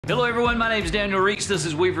Hello everyone, my name is Daniel Reeks. This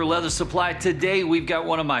is Weaver Leather Supply. Today we've got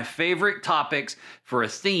one of my favorite topics for a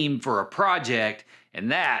theme for a project,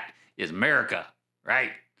 and that is America, right?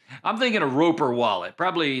 I'm thinking a Roper wallet,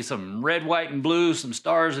 probably some red, white, and blue, some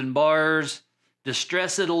stars and bars,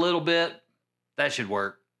 distress it a little bit. That should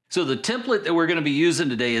work. So the template that we're going to be using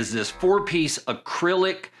today is this 4-piece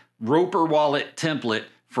acrylic Roper wallet template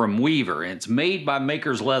from Weaver, and it's made by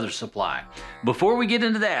Maker's Leather Supply. Before we get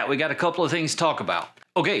into that, we got a couple of things to talk about.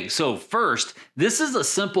 Okay, so first, this is a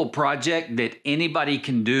simple project that anybody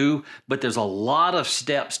can do, but there's a lot of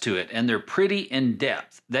steps to it, and they're pretty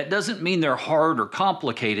in-depth. That doesn't mean they're hard or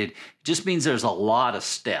complicated, it just means there's a lot of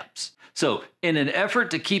steps. So in an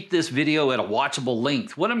effort to keep this video at a watchable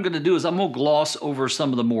length, what I'm going to do is I'm going to gloss over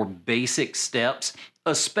some of the more basic steps,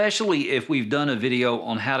 especially if we've done a video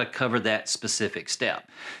on how to cover that specific step.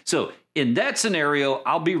 So in that scenario,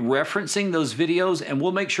 I'll be referencing those videos, and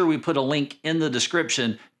we'll make sure we put a link in the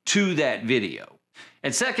description to that video.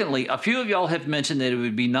 And secondly, a few of y'all have mentioned that it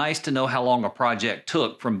would be nice to know how long a project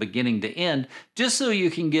took from beginning to end, just so you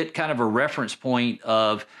can get kind of a reference point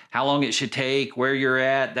of how long it should take, where you're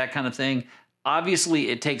at, that kind of thing. Obviously,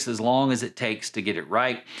 it takes as long as it takes to get it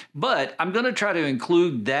right, but I'm going to try to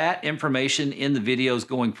include that information in the videos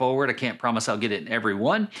going forward. I can't promise I'll get it in every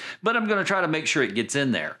one, but I'm going to try to make sure it gets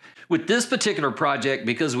in there. With this particular project,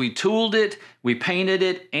 because we tooled it, we painted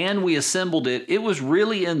it, and we assembled it, it was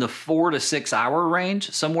really in the 4 to 6 hour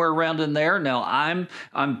range, somewhere around in there. Now,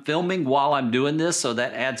 I'm filming while I'm doing this, so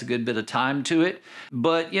that adds a good bit of time to it.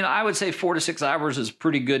 But, you know, I would say 4 to 6 hours is a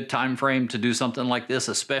pretty good time frame to do something like this,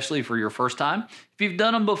 especially for your first time. If you've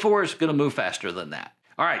done them before, it's going to move faster than that.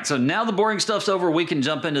 All right, so now the boring stuff's over, we can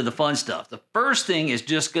jump into the fun stuff. The first thing is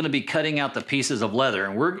just going to be cutting out the pieces of leather,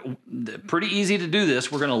 and we're pretty easy to do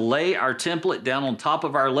this. We're going to lay our template down on top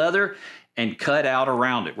of our leather and cut out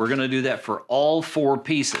around it. We're going to do that for all 4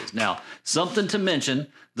 pieces. Now, something to mention,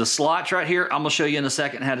 the slots right here, I'm going to show you in a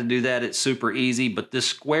second how to do that. It's super easy, but this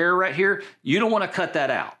square right here, you don't want to cut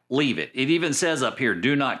that out. Leave it. It even says up here,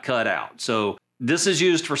 do not cut out. So this is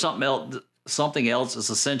used for something else. Something else is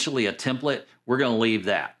essentially a template. We're going to leave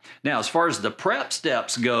that. Now, as far as the prep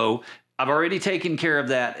steps go, I've already taken care of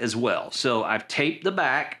that as well. So I've taped the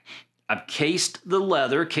back. I've cased the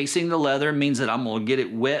leather. Casing the leather means that I'm going to get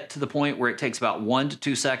it wet to the point where it takes about 1 to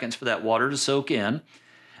 2 seconds for that water to soak in.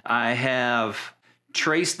 I have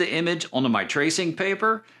traced the image onto my tracing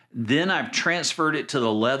paper. Then I've transferred it to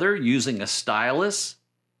the leather using a stylus,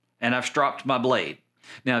 and I've stropped my blade.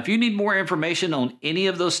 Now, if you need more information on any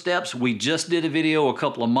of those steps, we just did a video a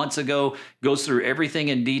couple of months ago, goes through everything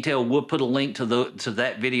in detail. We'll put a link to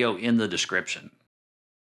that video in the description.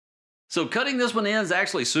 So cutting this one in is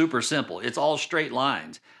actually super simple. It's all straight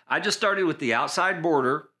lines. I just started with the outside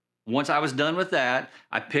border. Once I was done with that,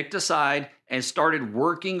 I picked a side and started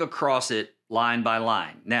working across it line by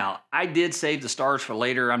line. Now, I did save the stars for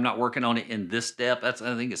later. I'm not working on it in this step. I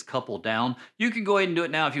think it's coupled down. You can go ahead and do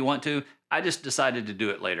it now if you want to. I just decided to do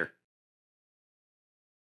it later.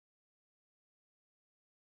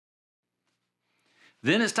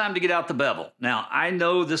 Then it's time to get out the bevel. Now, I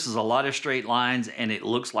know this is a lot of straight lines and it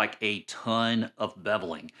looks like a ton of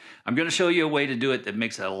beveling. I'm going to show you a way to do it that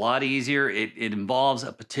makes it a lot easier. It involves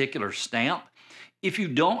a particular stamp. If you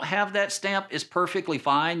don't have that stamp, it's perfectly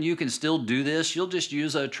fine. You can still do this. You'll just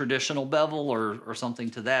use a traditional bevel or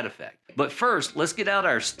something to that effect. But first, let's get out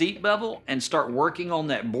our steep bevel and start working on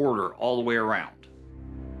that border all the way around.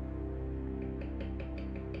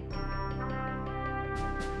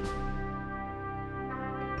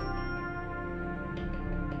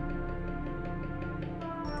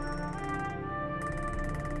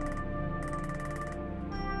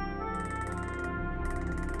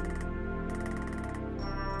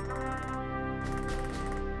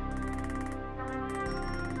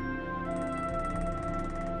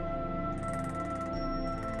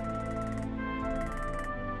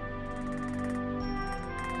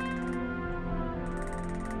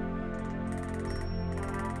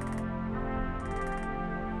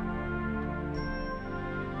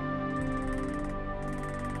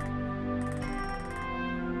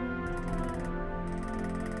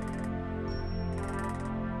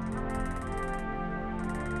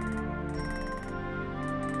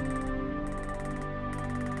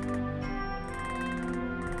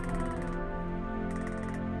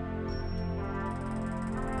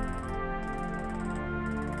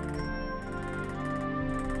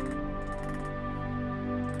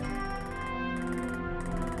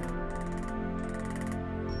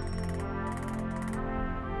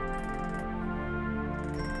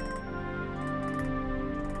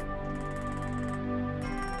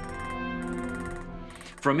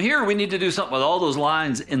 From here, we need to do something with all those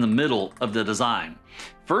lines in the middle of the design.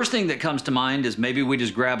 First thing that comes to mind is maybe we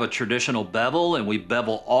just grab a traditional bevel and we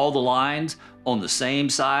bevel all the lines on the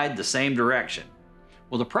same side, the same direction.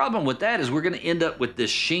 Well, the problem with that is we're going to end up with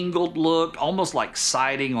this shingled look, almost like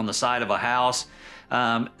siding on the side of a house.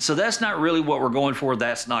 So that's not really what we're going for.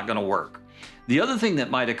 That's not going to work. The other thing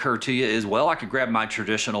that might occur to you is, well, I could grab my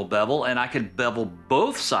traditional bevel and I could bevel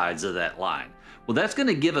both sides of that line. Well, that's going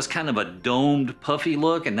to give us kind of a domed, puffy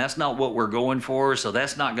look, and that's not what we're going for, so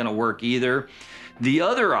that's not going to work either. The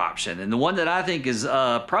other option, and the one that I think is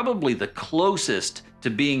probably the closest to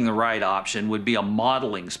being the right option, would be a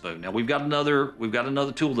modeling spoon. Now we've got another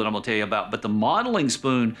tool that I'm going to tell you about, but the modeling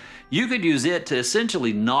spoon, you could use it to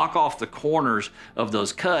essentially knock off the corners of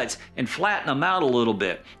those cuts and flatten them out a little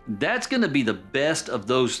bit. That's going to be the best of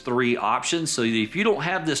those three options. So if you don't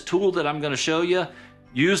have this tool that I'm going to show you,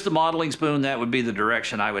 use the modeling spoon. That would be the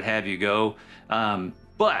direction I would have you go.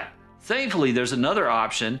 But thankfully, there's another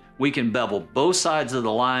option. We can bevel both sides of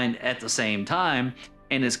the line at the same time,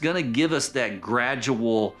 and it's going to give us that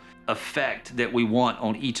gradual effect that we want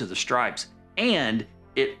on each of the stripes. And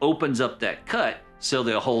it opens up that cut so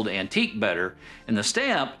they'll hold antique better. And the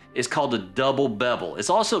stamp is called a double bevel.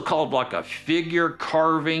 It's also called like a figure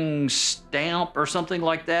carving stamp or something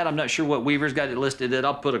like that. I'm not sure what Weaver's got it listed at.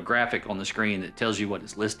 I'll put a graphic on the screen that tells you what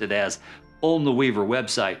it's listed as on the Weaver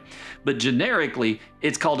website. But generically,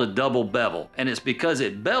 it's called a double bevel. And it's because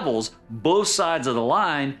it bevels both sides of the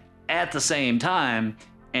line at the same time.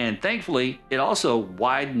 And thankfully, it also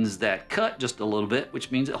widens that cut just a little bit,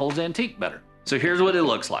 which means it holds antique better. So here's what it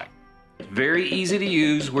looks like. Very easy to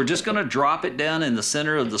use. We're just going to drop it down in the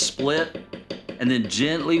center of the split and then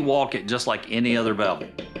gently walk it just like any other bevel.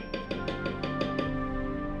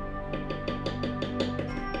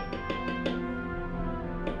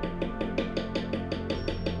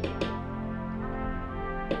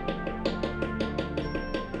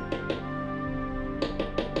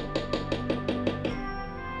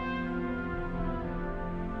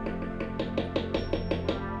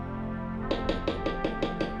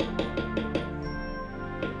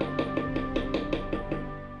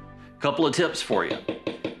 Couple of tips for you.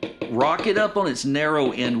 Rock it up on its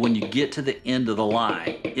narrow end when you get to the end of the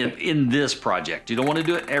line. In this project, you don't want to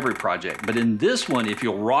do it every project, but in this one, if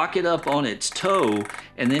you'll rock it up on its toe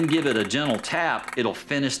and then give it a gentle tap, it'll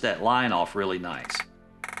finish that line off really nice.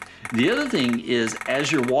 The other thing is,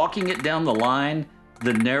 as you're walking it down the line,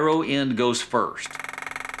 the narrow end goes first.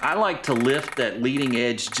 I like to lift that leading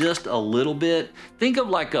edge just a little bit. Think of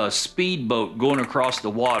like a speedboat going across the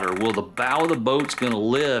water. Well, the bow of the boat's gonna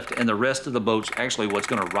lift and the rest of the boat's actually what's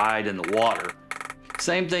gonna ride in the water.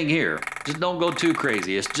 Same thing here. Just don't go too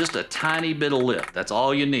crazy. It's just a tiny bit of lift. That's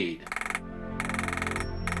all you need.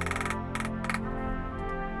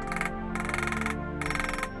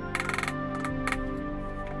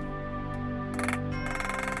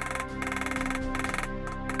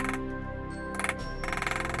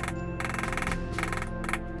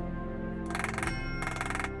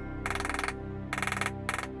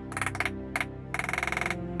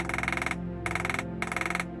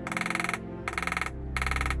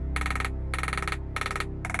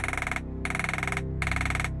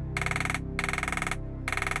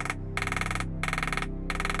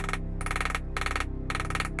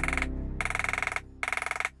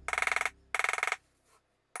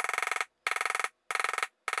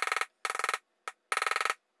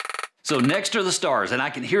 So next are the stars, and I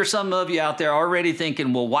can hear some of you out there already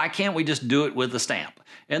thinking, well, why can't we just do it with the stamp?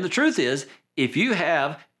 And the truth is, if you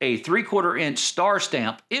have a 3/4 inch star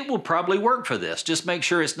stamp, it will probably work for this. Just make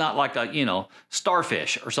sure it's not like a,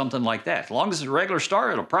 starfish or something like that. As long as it's a regular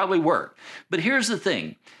star, it'll probably work. But here's the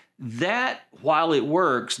thing, that while it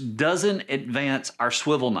works, doesn't advance our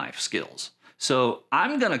swivel knife skills. So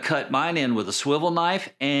I'm gonna cut mine in with a swivel knife,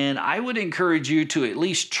 and I would encourage you to at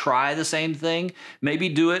least try the same thing. Maybe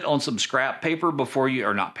do it on some scrap paper before you,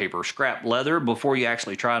 or not paper, scrap leather before you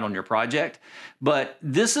actually try it on your project. But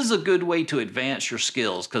this is a good way to advance your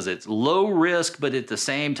skills because it's low risk, but at the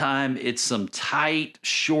same time, it's some tight,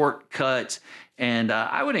 short cuts, and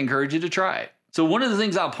I would encourage you to try it. So one of the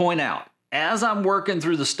things I'll point out, as I'm working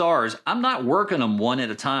through the stars, I'm not working them one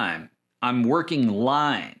at a time. I'm working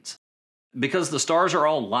lines. Because the stars are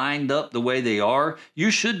all lined up the way they are,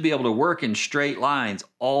 you should be able to work in straight lines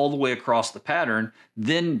all the way across the pattern,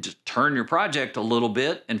 then just turn your project a little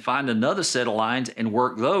bit and find another set of lines and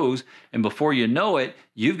work those, and before you know it,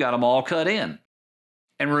 you've got them all cut in.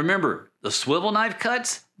 And remember, the swivel knife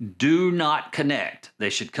cuts do not connect. They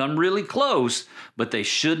should come really close, but they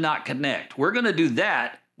should not connect. We're going to do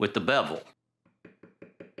that with the bevel.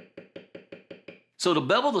 So to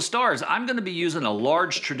bevel the stars, I'm going to be using a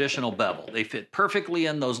large traditional bevel. They fit perfectly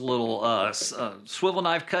in those little swivel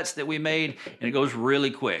knife cuts that we made, and it goes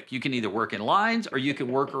really quick. You can either work in lines or you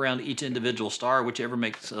can work around each individual star, whichever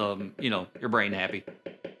makes your brain happy.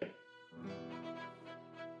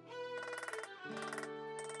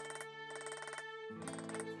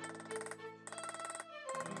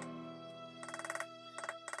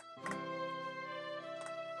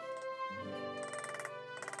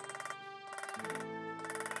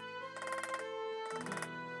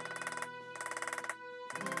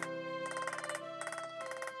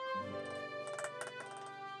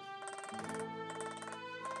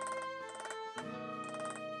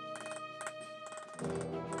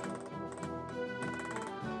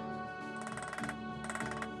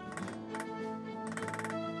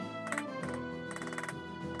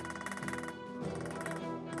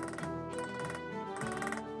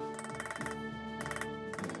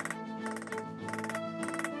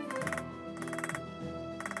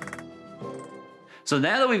 So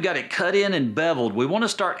now that we've got it cut in and beveled, we want to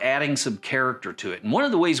start adding some character to it. And one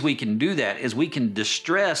of the ways we can do that is we can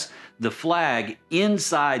distress the flag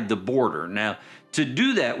inside the border. Now, to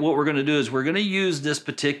do that, what we're going to do is we're going to use this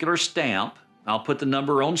particular stamp. I'll put the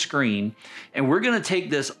number on screen, and we're going to take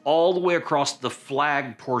this all the way across the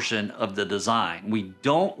flag portion of the design. We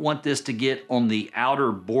don't want this to get on the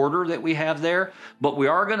outer border that we have there, but we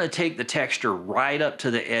are going to take the texture right up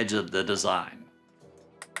to the edge of the design.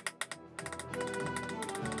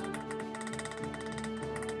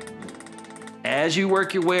 As you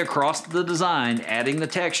work your way across the design, adding the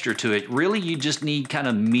texture to it, really you just need kind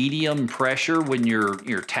of medium pressure when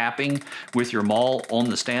you're tapping with your maul on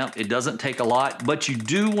the stamp. It doesn't take a lot, but you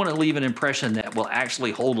do want to leave an impression that will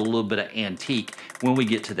actually hold a little bit of antique when we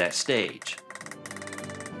get to that stage.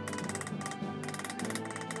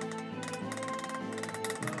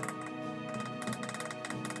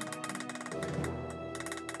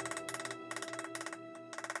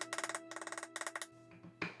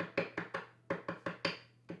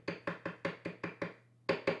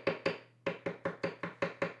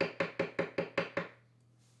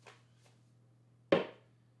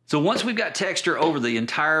 So once we've got texture over the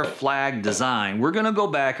entire flag design, we're going to go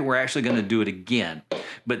back and we're actually going to do it again.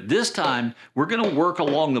 But this time, we're going to work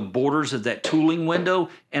along the borders of that tooling window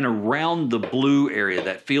and around the blue area,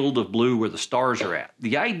 that field of blue where the stars are at.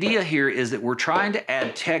 The idea here is that we're trying to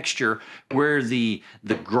add texture where the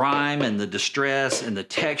grime and the distress and the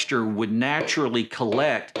texture would naturally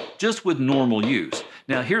collect just with normal use.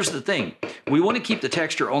 Now, here's the thing. We want to keep the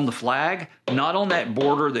texture on the flag, not on that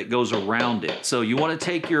border that goes around it. So you want to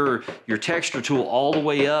take your texture tool all the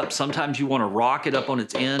way up. Sometimes you want to rock it up on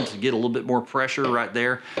its end to get a little bit more pressure right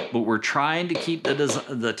there. But we're trying to keep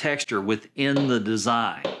the texture within the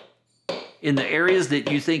design. In the areas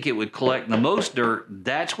that you think it would collect the most dirt,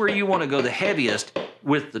 that's where you want to go the heaviest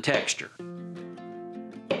with the texture.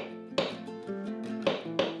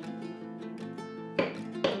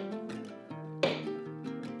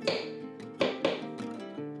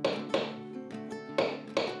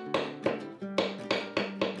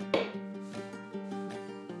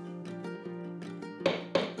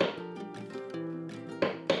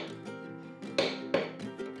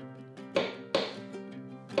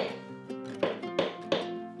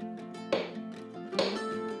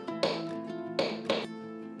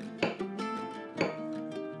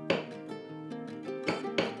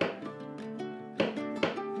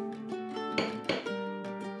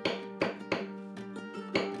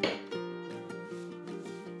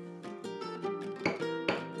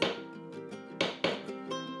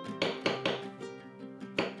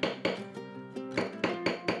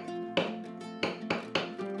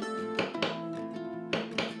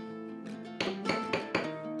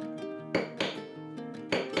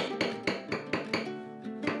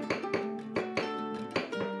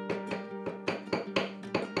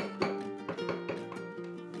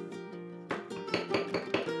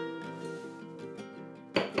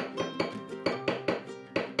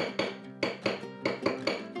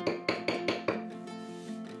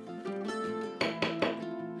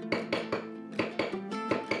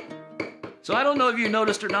 So I don't know if you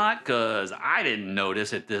noticed or not, because I didn't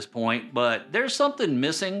notice at this point, but there's something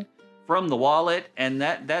missing from the wallet, and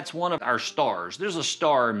that's one of our stars. There's a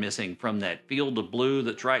star missing from that field of blue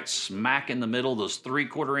that's right smack in the middle, those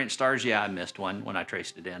 3/4 inch stars. Yeah, I missed one when I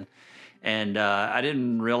traced it in. And I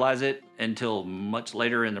didn't realize it until much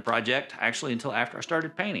later in the project, actually until after I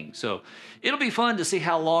started painting. So it'll be fun to see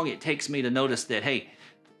how long it takes me to notice that, hey,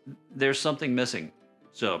 there's something missing.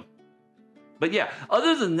 But yeah,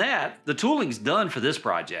 other than that, the tooling's done for this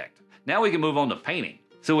project. Now we can move on to painting.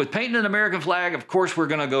 So with painting an American flag, of course, we're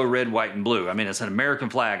gonna go red, white, and blue. I mean, it's an American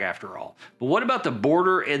flag after all. But what about the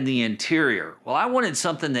border and the interior? Well, I wanted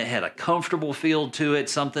something that had a comfortable feel to it,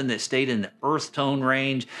 something that stayed in the earth tone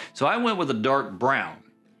range. So I went with a dark brown.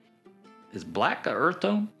 Is black an earth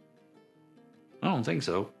tone? I don't think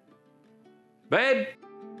so. Babe?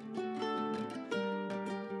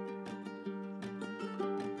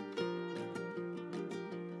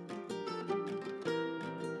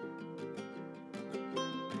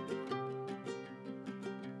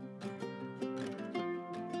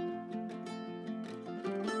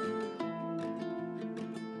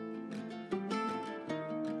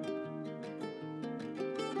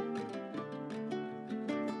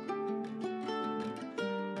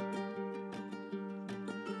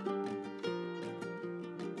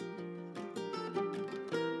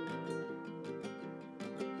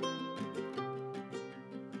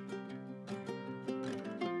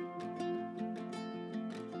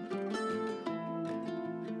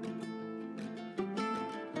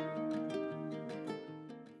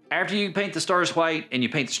 After you paint the stars white and you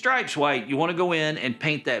paint the stripes white, you want to go in and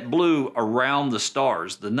paint that blue around the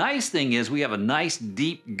stars. The nice thing is we have a nice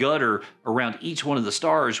deep gutter around each one of the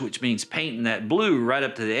stars, which means painting that blue right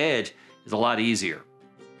up to the edge is a lot easier.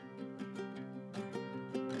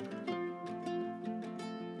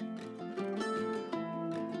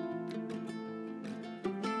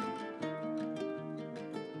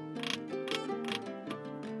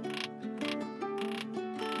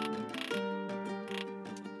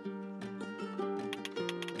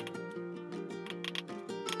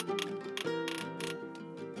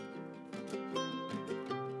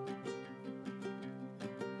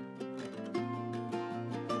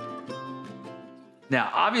 Now,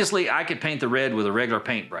 obviously, I could paint the red with a regular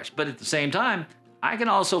paintbrush, but at the same time, I can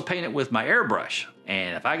also paint it with my airbrush.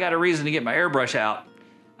 And if I got a reason to get my airbrush out,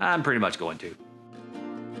 I'm pretty much going to.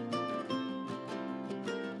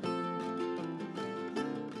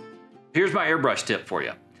 Here's my airbrush tip for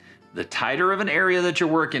you. The tighter of an area that you're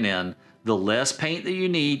working in, the less paint that you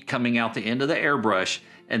need coming out the end of the airbrush,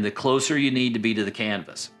 and the closer you need to be to the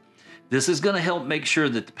canvas. This is going to help make sure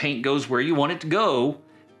that the paint goes where you want it to go,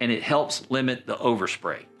 and it helps limit the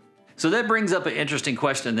overspray. So that brings up an interesting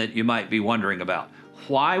question that you might be wondering about.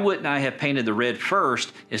 Why wouldn't I have painted the red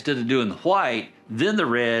first instead of doing the white, then the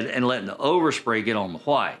red, and letting the overspray get on the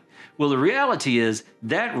white? Well, the reality is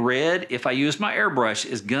that red, if I use my airbrush,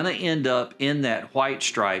 is gonna end up in that white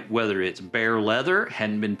stripe, whether it's bare leather,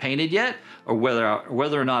 hadn't been painted yet, or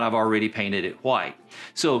whether or not I've already painted it white.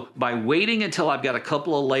 So by waiting until I've got a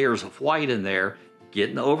couple of layers of white in there,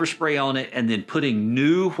 getting the overspray on it, and then putting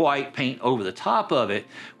new white paint over the top of it,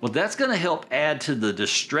 well, that's gonna help add to the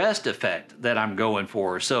distressed effect that I'm going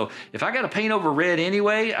for. So if I gotta paint over red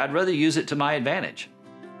anyway, I'd rather use it to my advantage.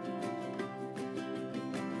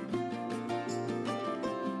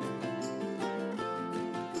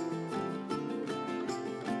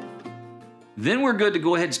 Then we're good to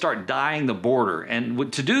go ahead and start dyeing the border.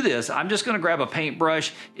 And to do this, I'm just gonna grab a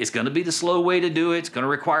paintbrush. It's gonna be the slow way to do it. It's gonna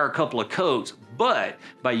require a couple of coats, but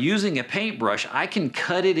by using a paintbrush, I can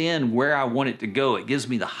cut it in where I want it to go. It gives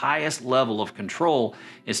me the highest level of control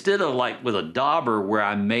instead of like with a dauber where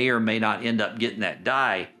I may or may not end up getting that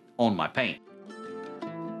dye on my paint.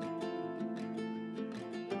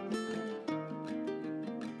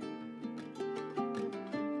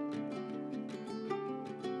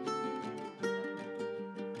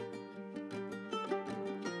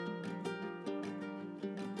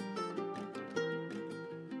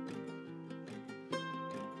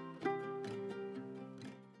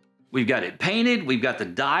 We've got it painted, we've got the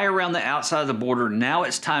dye around the outside of the border, now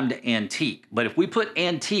it's time to antique. But if we put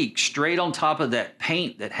antique straight on top of that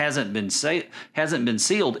paint that hasn't been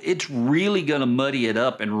sealed, it's really gonna muddy it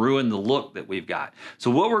up and ruin the look that we've got. So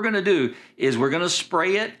what we're gonna do is we're gonna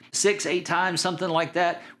spray it 6-8 times, something like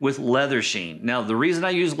that, with leather sheen. Now the reason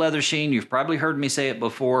I use leather sheen, you've probably heard me say it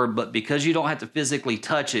before, but because you don't have to physically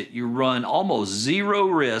touch it, you run almost zero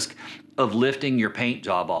risk of lifting your paint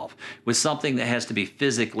job off. With something that has to be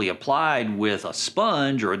physically applied with a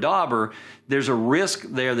sponge or a dauber, there's a risk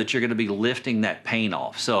there that you're gonna be lifting that paint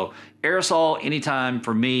off. So aerosol, anytime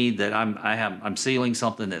for me that I'm sealing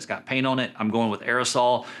something that's got paint on it, I'm going with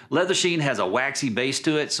aerosol. Leather sheen has a waxy base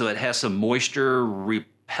to it, so it has some moisture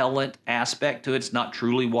repellent aspect to it. It's not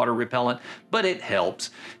truly water repellent, but it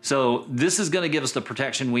helps. So this is gonna give us the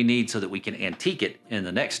protection we need so that we can antique it in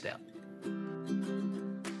the next step.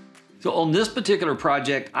 So on this particular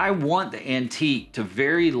project, I want the antique to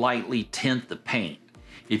very lightly tint the paint.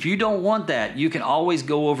 If you don't want that, you can always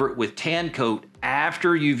go over it with tan coat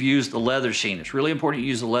after you've used the leather sheen. It's really important you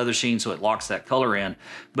use the leather sheen so it locks that color in.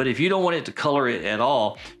 But if you don't want it to color it at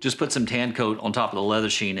all, just put some tan coat on top of the leather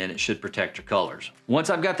sheen and it should protect your colors. Once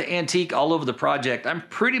I've got the antique all over the project, I'm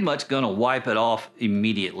pretty much gonna wipe it off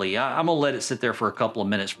immediately. I'm gonna let it sit there for a couple of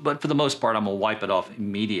minutes, but for the most part, I'm gonna wipe it off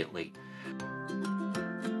immediately.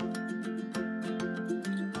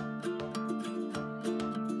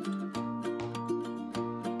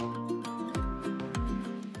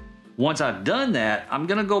 Once I've done that, I'm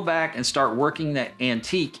gonna go back and start working that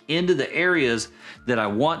antique into the areas that I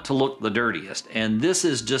want to look the dirtiest. And this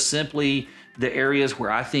is just simply the areas where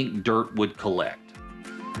I think dirt would collect.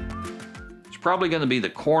 It's probably gonna be the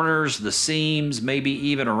corners, the seams, maybe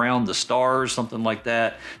even around the stars, something like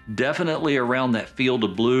that. Definitely around that field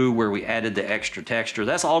of blue where we added the extra texture.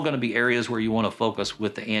 That's all gonna be areas where you wanna focus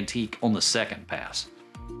with the antique on the second pass.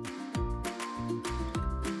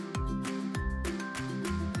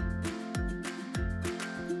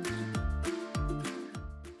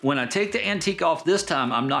 When I take the antique off this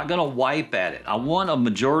time, I'm not gonna wipe at it. I want a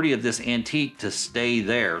majority of this antique to stay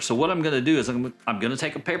there. So what I'm gonna do is I'm gonna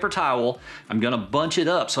take a paper towel, I'm gonna bunch it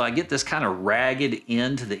up so I get this kind of ragged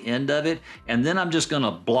end to the end of it, and then I'm just gonna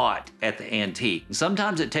blot at the antique. And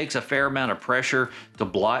sometimes it takes a fair amount of pressure to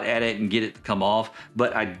blot at it and get it to come off,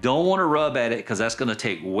 but I don't wanna rub at it because that's gonna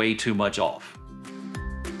take way too much off.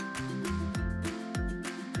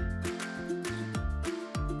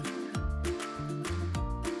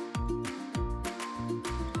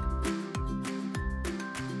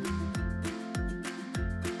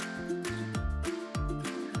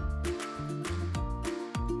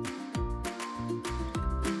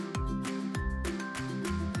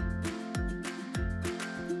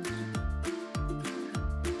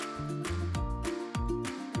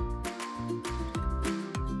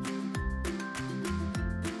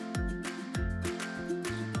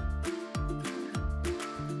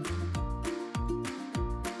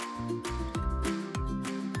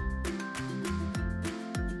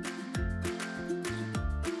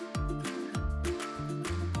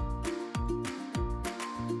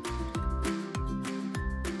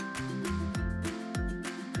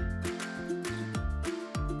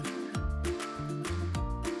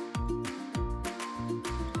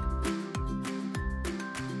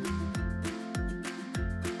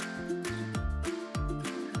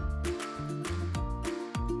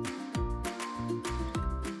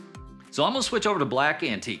 So I'm gonna switch over to black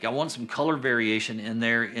antique. I want some color variation in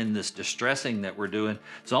there in this distressing that we're doing.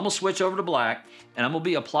 So I'm gonna switch over to black and I'm gonna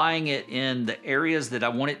be applying it in the areas that I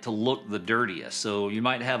want it to look the dirtiest. So you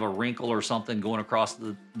might have a wrinkle or something going across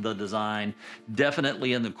the design,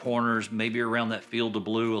 definitely in the corners, maybe around that field of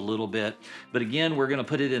blue a little bit. But again, we're gonna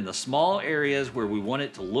put it in the small areas where we want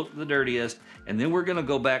it to look the dirtiest, and then we're gonna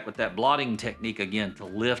go back with that blotting technique again to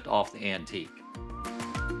lift off the antique.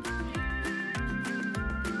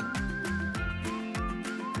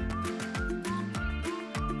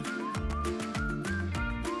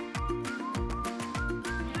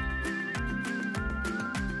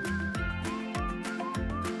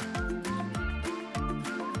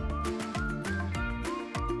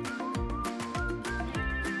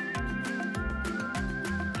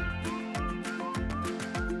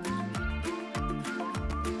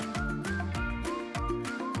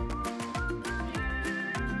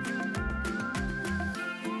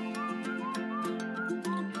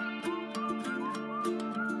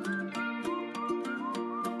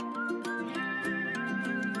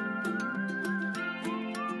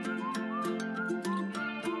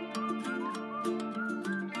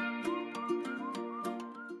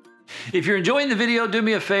 If you're enjoying the video, do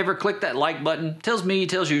me a favor, click that like button. Tells me,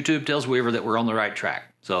 tells YouTube, tells Weaver that we're on the right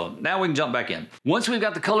track. So now we can jump back in. Once we've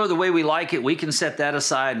got the color the way we like it, we can set that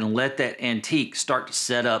aside and let that antique start to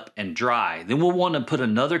set up and dry. Then we'll want to put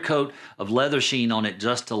another coat of leather sheen on it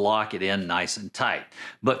just to lock it in nice and tight.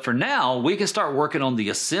 But for now, we can start working on the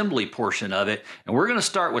assembly portion of it. And we're going to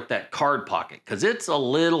start with that card pocket because it's a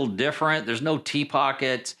little different. There's no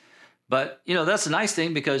T-pockets. But, you know, that's a nice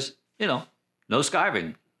thing because, you know, no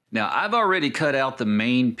skiving. Now, I've already cut out the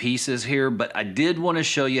main pieces here, but I did want to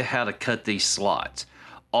show you how to cut these slots.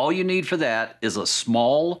 All you need for that is a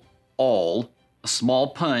small awl, a small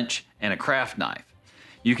punch, and a craft knife.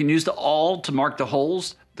 You can use the awl to mark the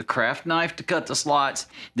holes, the craft knife to cut the slots,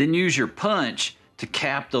 then use your punch to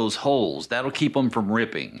cap those holes. That'll keep them from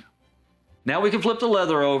ripping. Now we can flip the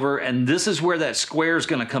leather over, and this is where that square is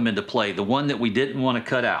going to come into play, the one that we didn't want to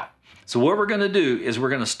cut out. So what we're going to do is we're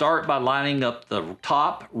going to start by lining up the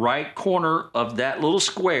top right corner of that little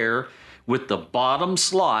square with the bottom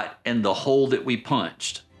slot and the hole that we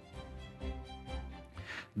punched.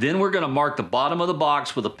 Then we're going to mark the bottom of the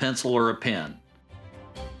box with a pencil or a pen.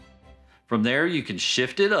 From there, you can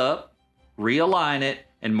shift it up, realign it,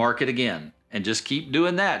 and mark it again. And just keep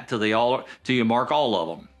doing that till you mark all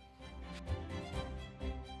of them.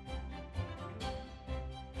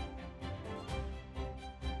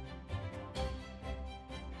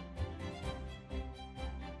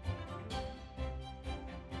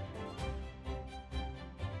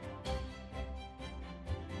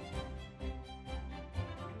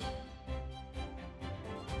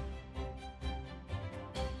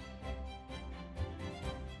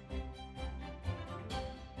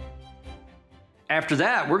 After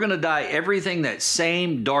that, we're gonna dye everything that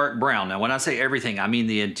same dark brown. Now, when I say everything, I mean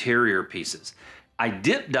the interior pieces. I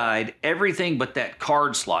dip dyed everything but that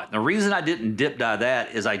card slot. And the reason I didn't dip dye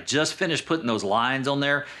that is I just finished putting those lines on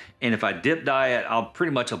there, and if I dip dye it, I'll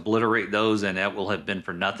pretty much obliterate those and that will have been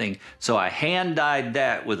for nothing. So I hand dyed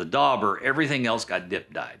that with a dauber. Everything else got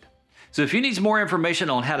dip dyed. So if you need some more information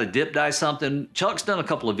on how to dip dye something, Chuck's done a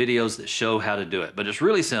couple of videos that show how to do it, but it's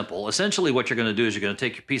really simple. Essentially what you're gonna do is you're gonna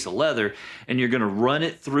take your piece of leather and you're gonna run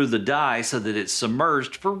it through the dye so that it's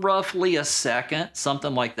submerged for roughly a second,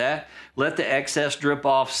 something like that. Let the excess drip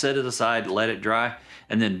off, set it aside, let it dry,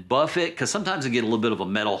 and then buff it, because sometimes it get a little bit of a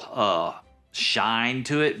metal shine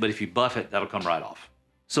to it, but if you buff it, that'll come right off.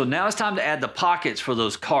 So now it's time to add the pockets for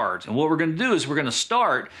those cards. And what we're gonna do is we're gonna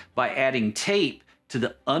start by adding tape to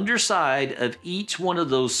the underside of each one of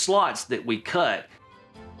those slots that we cut.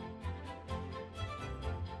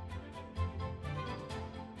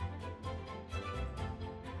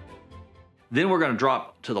 Then we're gonna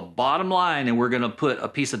drop to the bottom line and we're gonna put a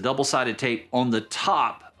piece of double-sided tape on the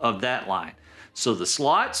top of that line. So the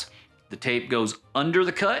slots, the tape goes under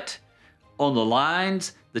the cut. On the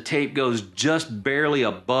lines, the tape goes just barely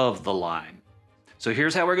above the line. So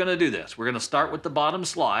here's how we're gonna do this. We're gonna start with the bottom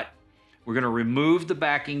slot. We're gonna remove the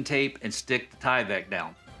backing tape and stick the Tyvek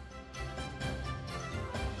down.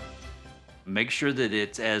 Make sure that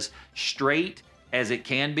it's as straight as it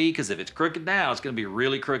can be, because if it's crooked now, it's gonna be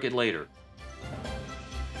really crooked later.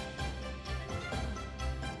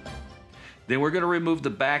 Then we're gonna remove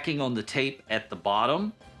the backing on the tape at the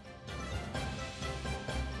bottom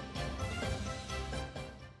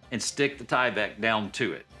and stick the Tyvek down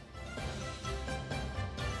to it.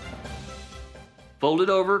 Fold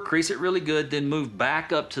it over, crease it really good, then move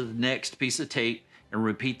back up to the next piece of tape and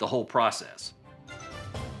repeat the whole process.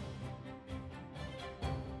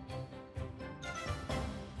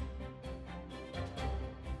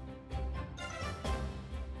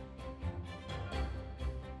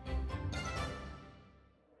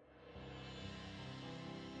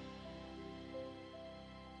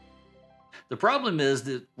 The problem is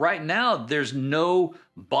that right now there's no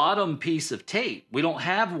bottom piece of tape. We don't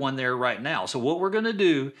have one there right now. So what we're gonna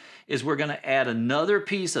do is we're gonna add another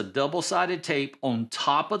piece of double-sided tape on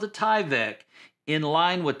top of the Tyvek in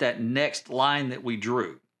line with that next line that we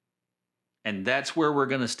drew. And that's where we're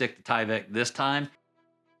gonna stick the Tyvek this time.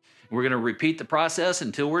 We're gonna repeat the process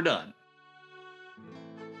until we're done.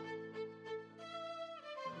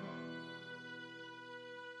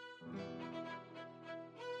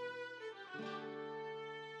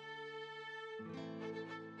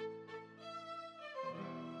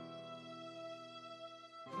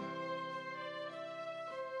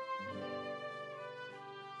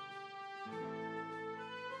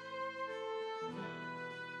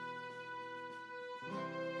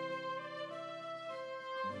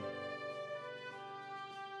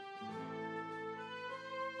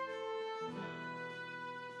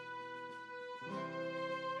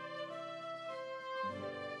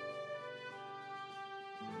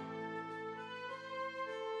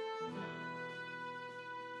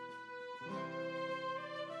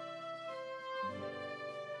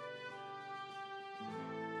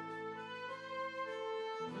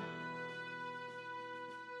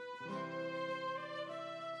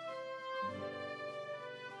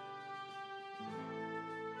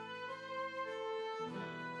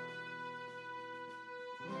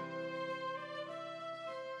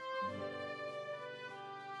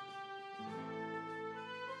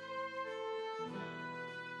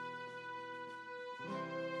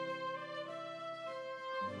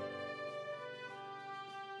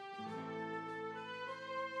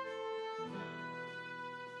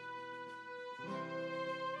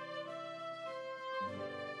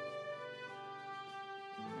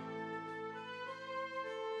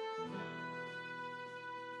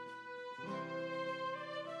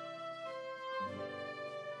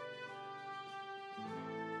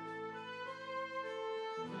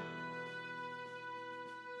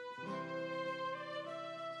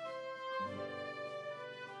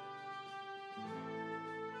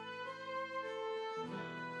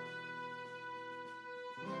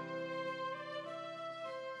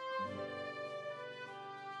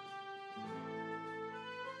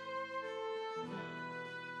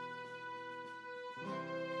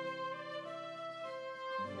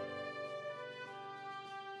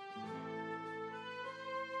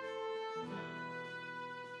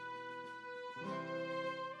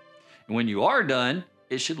 And when you are done,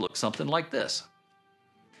 it should look something like this.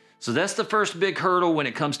 So that's the first big hurdle when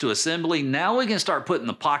it comes to assembly. Now we can start putting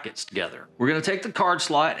the pockets together. We're gonna take the card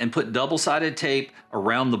slot and put double-sided tape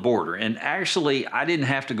around the border. And actually, I didn't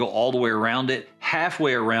have to go all the way around it.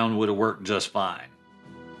 Halfway around would have worked just fine.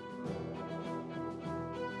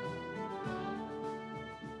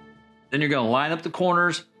 Then you're gonna line up the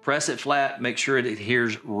corners, press it flat, make sure it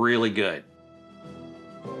adheres really good.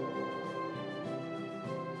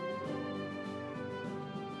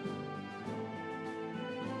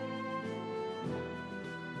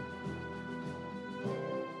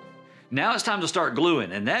 Now it's time to start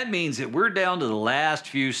gluing, and that means that we're down to the last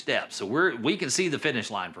few steps, so we can see the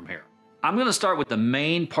finish line from here. I'm gonna start with the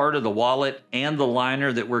main part of the wallet and the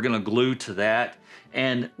liner that we're gonna glue to that.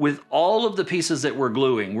 And with all of the pieces that we're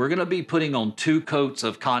gluing, we're gonna be putting on 2 coats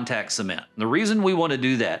of contact cement. The reason we wanna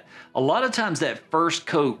do that, a lot of times that first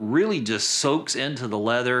coat really just soaks into the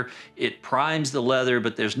leather, it primes the leather,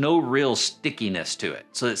 but there's no real stickiness to it.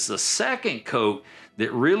 So it's the second coat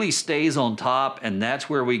that really stays on top, and that's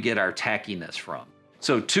where we get our tackiness from.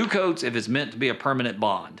 So 2 coats if it's meant to be a permanent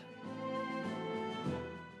bond.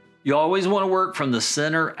 You always want to work from the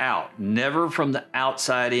center out, never from the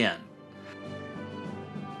outside in.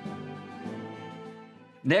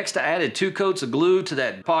 Next, I added 2 coats of glue to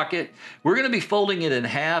that pocket. We're going to be folding it in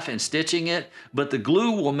half and stitching it, but the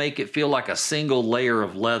glue will make it feel like a single layer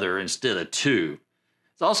of leather instead of 2.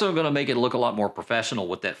 It's also going to make it look a lot more professional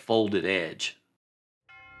with that folded edge.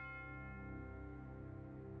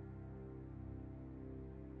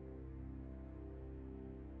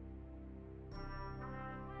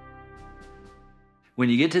 When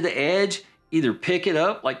you get to the edge, either pick it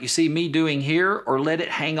up like you see me doing here or let it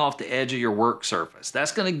hang off the edge of your work surface.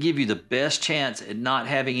 That's going to give you the best chance at not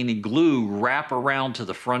having any glue wrap around to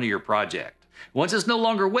the front of your project. Once it's no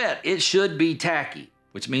longer wet, it should be tacky,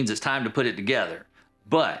 which means it's time to put it together.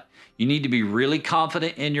 But you need to be really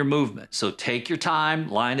confident in your movement. So take your time,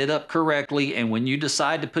 line it up correctly, and when you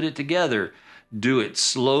decide to put it together, do it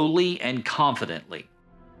slowly and confidently.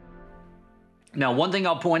 Now, one thing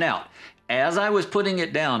I'll point out, as I was putting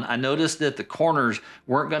it down, I noticed that the corners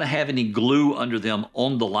weren't going to have any glue under them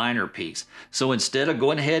on the liner piece. So instead of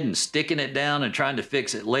going ahead and sticking it down and trying to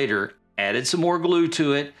fix it later, added some more glue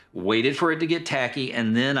to it, waited for it to get tacky,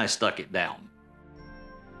 and then I stuck it down.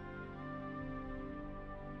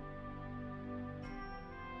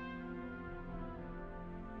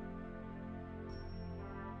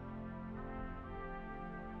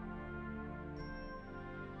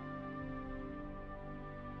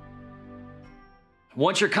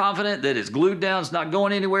 Once you're confident that it's glued down, it's not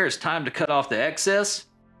going anywhere, it's time to cut off the excess.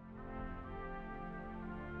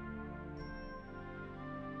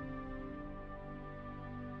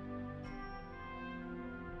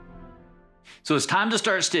 So it's time to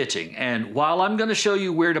start stitching, and while I'm going to show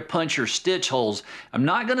you where to punch your stitch holes, I'm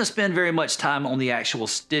not going to spend very much time on the actual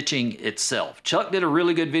stitching itself. Chuck did a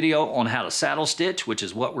really good video on how to saddle stitch, which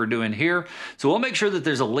is what we're doing here. So we'll make sure that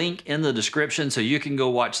there's a link in the description so you can go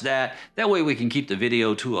watch that. That way we can keep the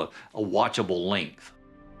video to a watchable length.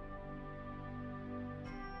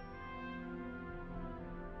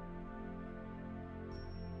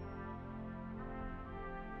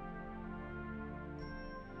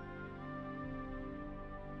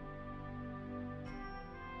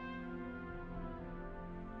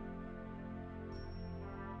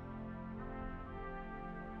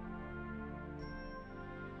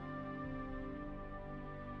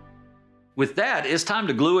 With that, it's time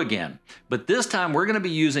to glue again, but this time we're going to be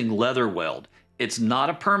using leather weld. It's not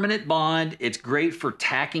a permanent bond. It's great for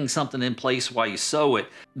tacking something in place while you sew it.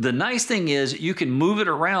 The nice thing is you can move it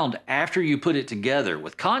around after you put it together.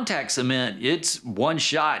 With contact cement, it's one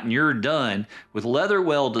shot and you're done. With leather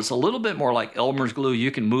weld, it's a little bit more like Elmer's glue. You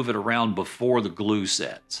can move it around before the glue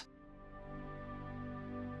sets.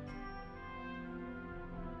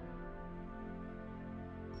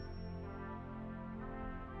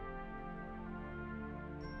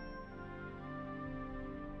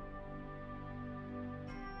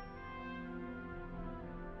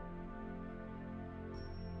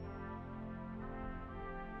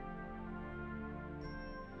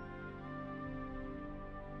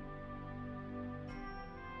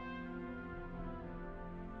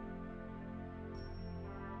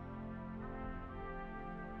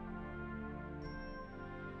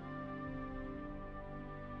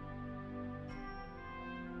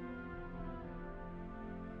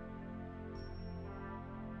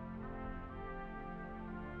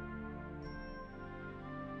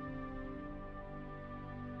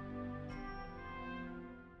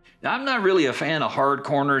 Now, I'm not really a fan of hard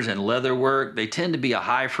corners and leather work. They tend to be a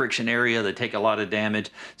high friction area that take a lot of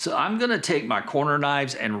damage. So I'm going to take my corner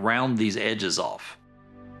knives and round these edges off.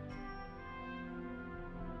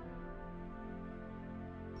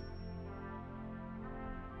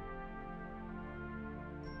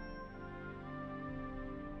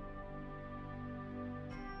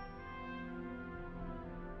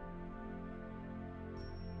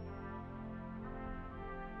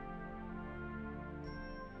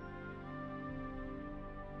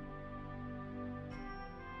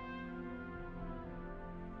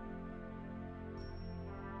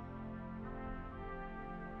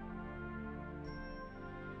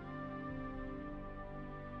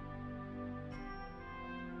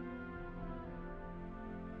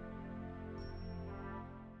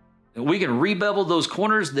 We can re-bevel those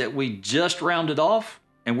corners that we just rounded off,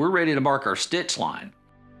 and we're ready to mark our stitch line.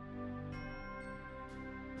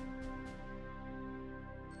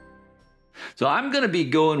 So I'm going to be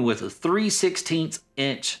going with a 3/16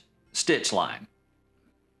 inch stitch line.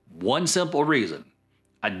 One simple reason.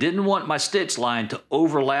 I didn't want my stitch line to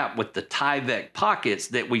overlap with the Tyvek pockets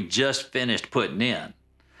that we just finished putting in.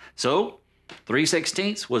 So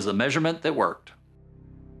 3/16 was the measurement that worked.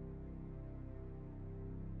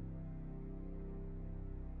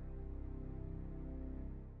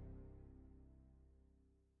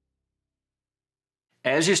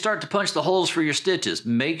 As you start to punch the holes for your stitches,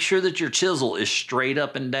 make sure that your chisel is straight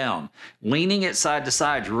up and down. Leaning it side to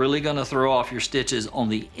side is really going to throw off your stitches on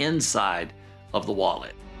the inside of the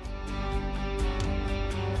wallet.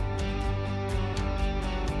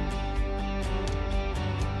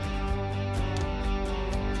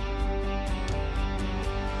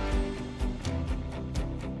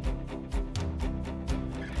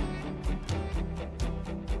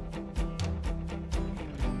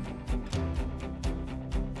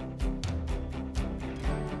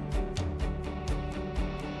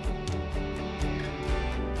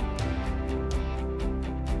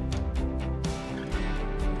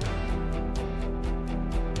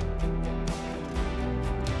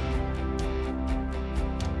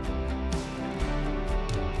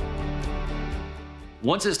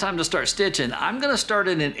 Once it's time to start stitching, I'm going to start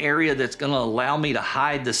in an area that's going to allow me to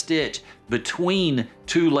hide the stitch between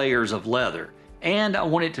two layers of leather. And I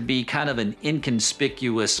want it to be kind of an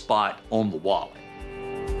inconspicuous spot on the wallet.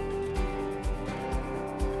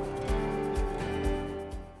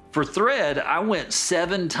 For thread, I went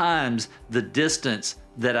 7 times the distance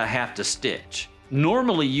that I have to stitch.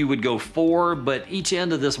 Normally you would go 4, but each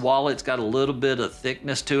end of this wallet's got a little bit of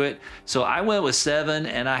thickness to it. So I went with 7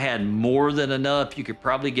 and I had more than enough. You could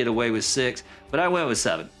probably get away with 6, but I went with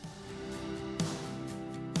 7.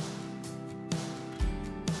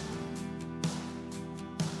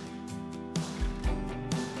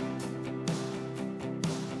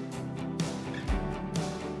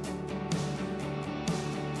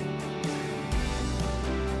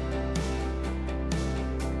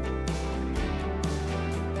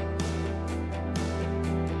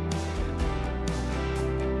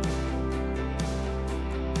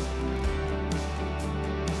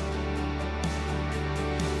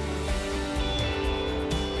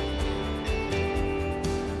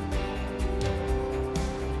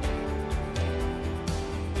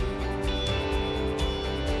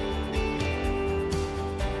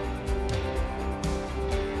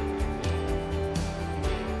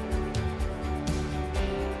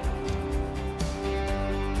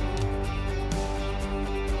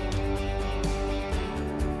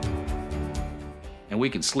 And we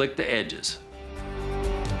can slick the edges.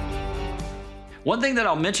 One thing that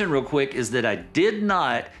I'll mention real quick is that I did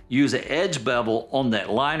not use an edge bevel on that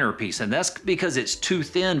liner piece, and that's because it's too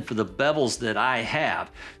thin for the bevels that I have.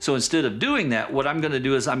 So instead of doing that, what I'm gonna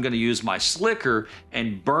do is I'm gonna use my slicker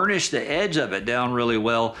and burnish the edge of it down really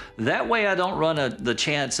well. That way I don't run the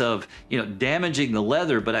chance of, damaging the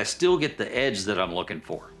leather, but I still get the edge that I'm looking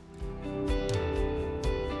for.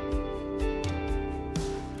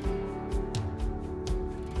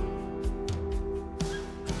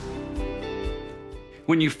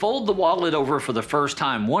 When you fold the wallet over for the first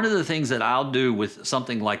time, one of the things that I'll do with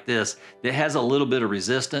something like this that has a little bit of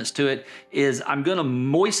resistance to it is I'm gonna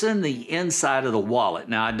moisten the inside of the wallet.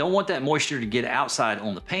 Now, I don't want that moisture to get outside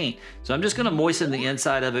on the paint, so I'm just gonna moisten the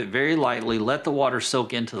inside of it very lightly, let the water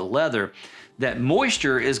soak into the leather. That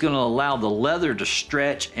moisture is gonna allow the leather to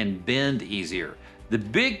stretch and bend easier. The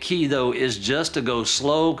big key though is just to go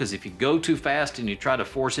slow, because if you go too fast and you try to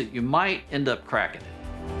force it, you might end up cracking it.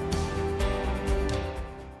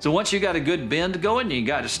 So once you got a good bend going and you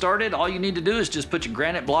got it started, all you need to do is just put your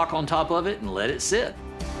granite block on top of it and let it sit.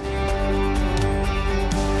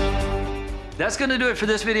 that's going to do it for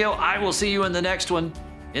this video. I will see you in the next one.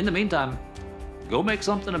 In the meantime, go make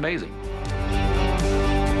something amazing.